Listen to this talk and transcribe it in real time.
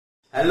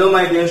Hello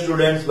my dear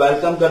students,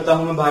 welcome करता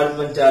हूं मैं भारत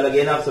पंचाल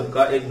अगेन आप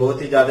सबका एक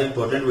बहुत ही ज्यादा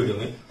इंपॉर्टेंट वीडियो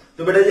में।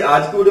 तो बेटा जी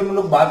आज की वीडियो में हम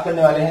लोग बात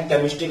करने वाले हैं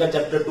केमिस्ट्री का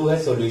चैप्टर 2 है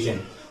सॉल्यूशन।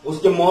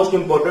 उसके मोस्ट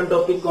इंपोर्टेंट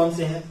टॉपिक कौन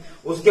से हैं,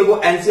 उसके वो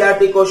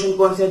एनसीईआरटी क्वेश्चन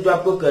कौन से हैं जो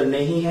आपको करने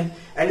ही हैं,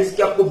 एंड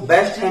इसके आपको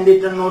बेस्ट हैंड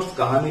रिटन नोट्स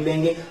कहाँ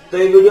मिलेंगे। तो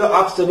ये वीडियो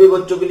आप सभी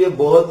बच्चों के लिए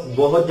बहुत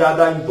बहुत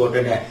ज्यादा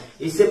इंपॉर्टेंट है।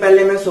 इससे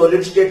पहले मैं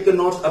सॉलिड स्टेट के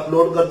नोट्स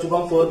अपलोड कर चुका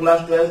हूँ 4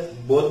 क्लास 12,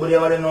 बहुत बढ़िया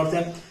वाले नोट्स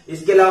हैं।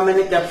 इसके अलावा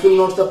मैंने कैप्सूल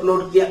नोट्स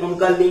अपलोड किया,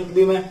 उनका लिंक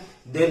भी मैं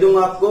दे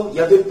दूंगा आपको,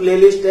 या फिर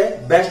प्लेलिस्ट है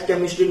बेस्ट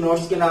केमिस्ट्री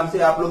नोट्स के नाम से,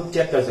 आप लोग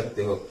चेक कर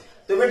सकते हो।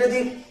 तो बेटा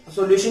जी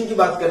सॉल्यूशन की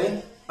बात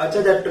करें,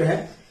 अच्छा चैप्टर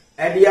है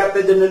एंड ये आता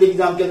है जनरल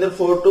एग्जाम के अंदर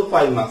 4 to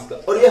 5 मार्क्स का,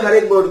 और ये हर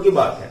एक बोर्ड की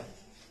बात है।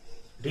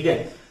 ठीक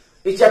है,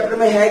 इस चैप्टर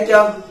में है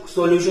क्या,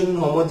 सॉल्यूशन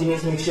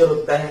होमोजेनियस मिक्सचर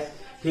होता है,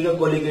 ठीक है,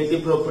 कोलिगेटिव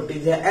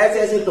प्रॉपर्टीज है, ऐसे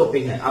ऐसे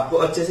टॉपिक हैं, आपको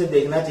अच्छे से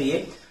देखना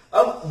चाहिए।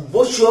 अब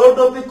वो श्योर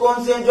टॉपिक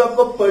कौन से हैं जो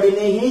आपको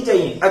पढ़ने ही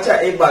चाहिए। अच्छा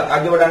एक बात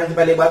आगे बढ़ाने से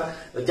पहले एक बात,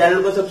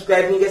 चैनल को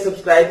सब्सक्राइब नहीं किया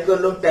सब्सक्राइब कर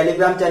लो।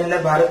 टेलीग्राम चैनल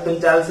है भारत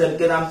पंचाल सर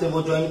के नाम से,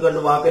 वो ज्वाइन कर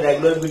लो, वहां पे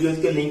रेगुलर वीडियोस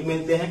के लिंक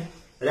मिलते हैं,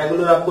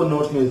 रेगुलर आपको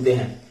नोट्स मिलते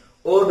हैं।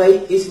 और भाई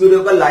इस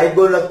वीडियो का लाइव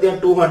गोल रखते हैं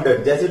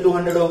 200, जैसे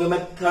 200 होंगे मैं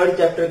 3rd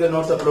चैप्टर के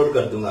नोट्स अपलोड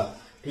कर दूंगा।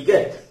 ठीक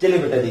है, चलिए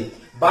बेटा जी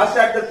बात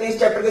स्टार्ट करते हैं। इस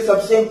चैप्टर के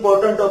सबसे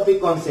इंपॉर्टेंट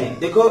टॉपिक कौन से हैं।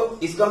 देखो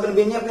इसका मतलब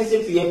भी नहीं अपने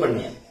सिर्फ ये पढ़ने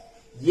हैं,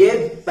 ये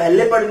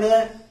पहले पढ़ने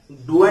हैं,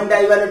 डू एंड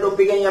डाई वाले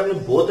टॉपिक है, ये आपने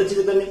बहुत अच्छे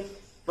से करने,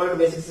 पर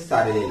बेसिक से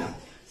सारे लेना।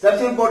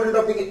 सबसे इंपॉर्टेंट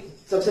टॉपिक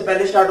सबसे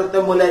पहले स्टार्ट होता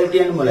है मोलैरिटी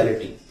एंड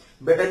मोलैरिटी।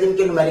 बेटा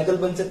जिनके न्यूमेरिकल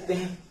बन सकते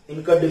हैं,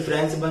 इनका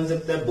डिफरेंस बन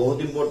सकता है,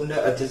 बहुत इंपॉर्टेंट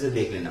है, अच्छे से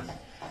देख लेना।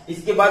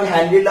 इसके बाद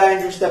Henry law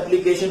and its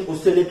application,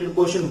 उससे रिलेटेड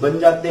क्वेश्चन बन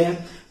जाते हैं।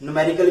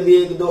 न्यूमेरिकल भी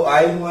 1-2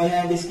 आए हुए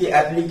हैं, एंड इसकी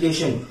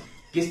एप्लीकेशन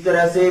किस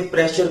तरह से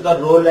प्रेशर का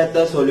रोल रहता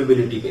है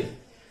सोल्युबिलिटी पे।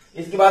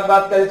 इसके बाद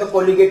बात करें तो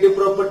कोलिगेटिव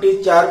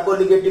प्रॉपर्टीज, 4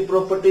 कोलिगेटिव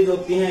प्रॉपर्टीज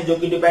होती हैं जो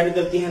कि डिपेंड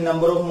करती हैं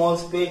नंबर ऑफ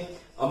मोल्स पे,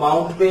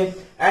 अमाउंट पे,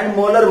 and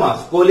molar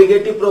mass.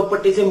 Colligative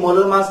property से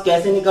मोलर मास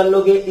कैसे निकाल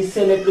लोगे, इससे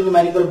रिलेटेड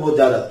न्यूमेरिकल बहुत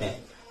ज्यादा आते हैं।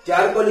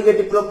 4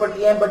 कोलिगेटिव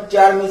प्रॉपर्टी है, बट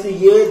 4 में से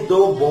ये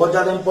 2 बहुत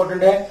ज्यादा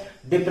इंपॉर्टेंट है,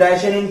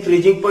 depression in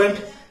freezing point,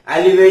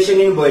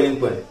 elevation in boiling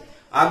point.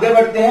 आगे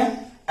बढ़ते हैं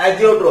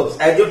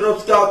एजियोट्रोप्स।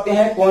 एजियोट्रोप्स क्या होते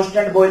हैं,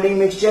 कांस्टेंट बॉइलिंग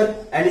मिक्सचर,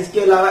 एंड इसके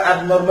अलावा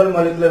एब्नॉर्मल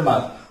मॉलिक्यूलर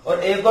मास। और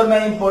एक और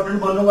मैं इंपॉर्टेंट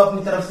बोलूंगा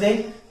अपनी तरफ से,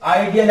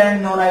 ideal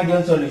and non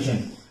ideal solution.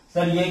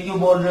 Sir ये क्यों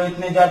बोल रहे हो,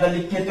 इतने ज्यादा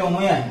लिखे तो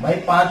हुए हैं भाई,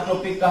 5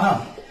 टॉपिक कहां।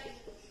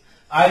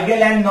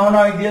 Ideal and non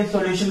ideal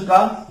solution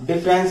का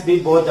डिफरेंस भी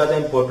बहुत ज्यादा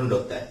इंपॉर्टेंट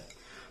होता है।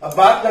 अब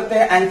बात करते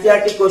हैं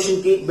एनसीईआरटी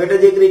क्वेश्चन की। बेटा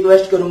जी एक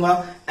रिक्वेस्ट करूंगा,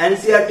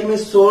 एनसीईआरटी में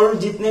सोल्व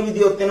जितने भी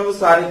दिए होते हैं ना वो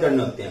सारे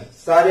करने होते हैं,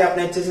 सारे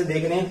आपने अच्छे से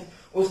देखने हैं।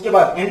 उसके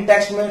बाद इन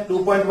टेक्स्ट में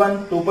 2.1,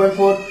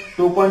 2.4,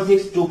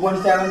 2.6,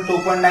 2.7,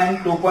 2.9,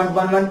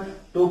 2.11,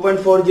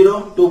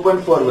 2.40,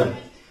 2.41।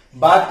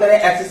 बात करें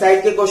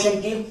एक्सरसाइज के क्वेश्चन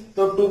की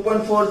तो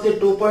 2.4 से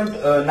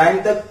 2.9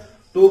 तक,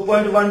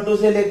 2.12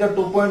 से लेकर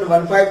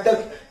 2.15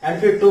 तक, एंड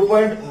फिर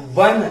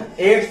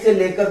 2.18 से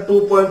लेकर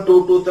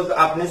 2.22 तक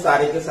आपने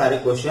सारे के सारे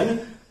क्वेश्चन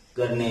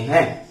करने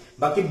हैं।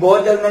 बाकी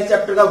बहुत जल्द मैं इस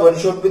चैप्टर का 1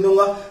 शॉट भी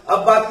दूंगा।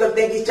 अब बात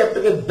करते हैं कि इस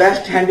चैप्टर के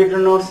बेस्ट हैंड रिटन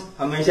नोट्स,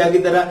 हमेशा की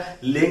तरह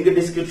लिंक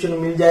डिस्क्रिप्शन में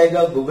मिल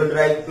जाएगा, गूगल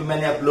ड्राइव पे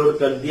मैंने अपलोड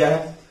कर दिया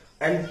है।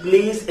 एंड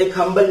प्लीज एक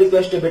हम्बल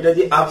रिक्वेस्ट है बेटा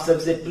जी आप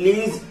सबसे,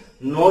 प्लीज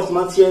नोट्स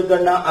मत शेयर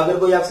करना। अगर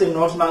कोई आपसे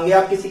नोट्स मांगे,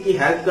 आप किसी की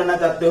हेल्प करना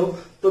चाहते हो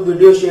तो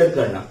वीडियो शेयर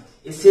करना,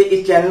 इससे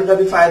इस चैनल का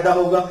भी फायदा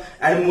होगा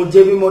एंड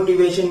मुझे भी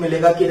मोटिवेशन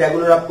मिलेगा कि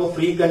रेगुलर आपको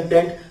free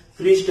content,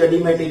 free study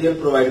material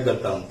provide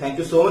करता हूं। Thank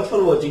you so much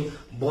for watching.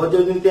 बहुत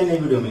जल्द मिलते हैं नई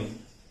वीडियो में।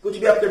 कुछ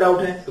भी आपके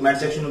डाउट है कमेंट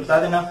सेक्शन में बता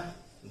देना।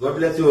 गॉड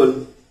ब्लेस यू ऑल,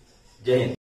 जय हिंद।